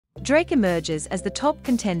Drake emerges as the top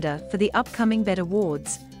contender for the upcoming BET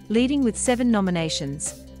Awards, leading with 7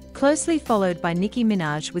 nominations, closely followed by Nicki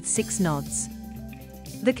Minaj with 6 nods.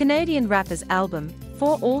 The Canadian rapper's album,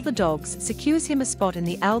 For All the Dogs, secures him a spot in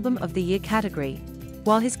the Album of the Year category,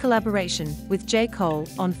 while his collaboration with J. Cole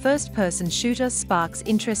on First-Person Shooter sparks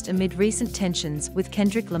interest amid recent tensions with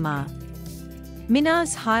Kendrick Lamar.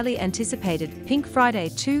 Minaj's highly anticipated Pink Friday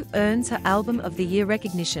 2 earns her Album of the Year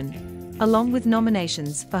recognition, along with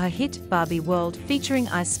nominations for her hit Barbie World featuring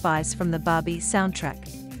Ice Spice from the Barbie soundtrack.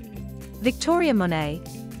 Victoria Monét,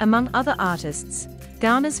 among other artists,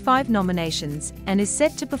 garners 5 nominations and is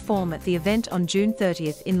set to perform at the event on June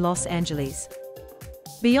 30th in Los Angeles.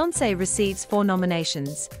 Beyoncé receives 4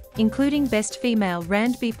 nominations, including Best Female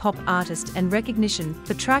R&B Pop Artist and recognition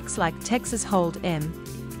for tracks like Texas Hold 'Em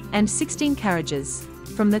and 16 Carriages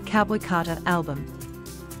from the Cowboy Carter album.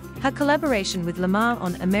 Her collaboration with Lamar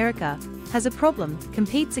on America Has a Problem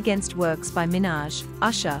competes against works by Minaj,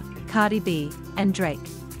 Usher, Cardi B, and Drake.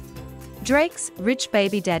 Drake's Rich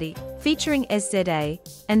Baby Daddy, featuring SZA,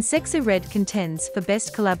 and Sexyy Red contends for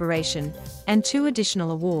Best Collaboration and 2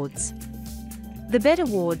 additional awards. The BET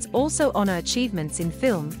Awards also honor achievements in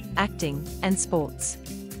film, acting, and sports.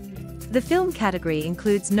 The film category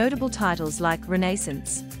includes notable titles like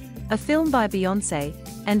Renaissance, a film by Beyoncé,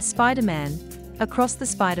 and Spider-Man: Across the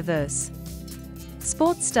Spider-Verse.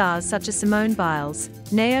 Sports stars such as Simone Biles,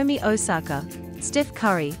 Naomi Osaka, Steph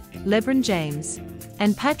Curry, LeBron James,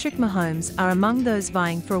 and Patrick Mahomes are among those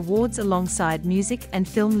vying for awards alongside music and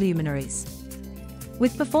film luminaries.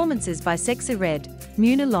 With performances by Sexyy Red,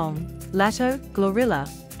 Muna Long, Latto, Glorilla,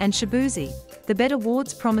 and Shaboozey, the BET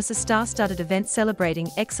Awards promise a star-studded event celebrating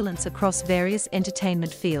excellence across various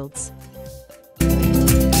entertainment fields.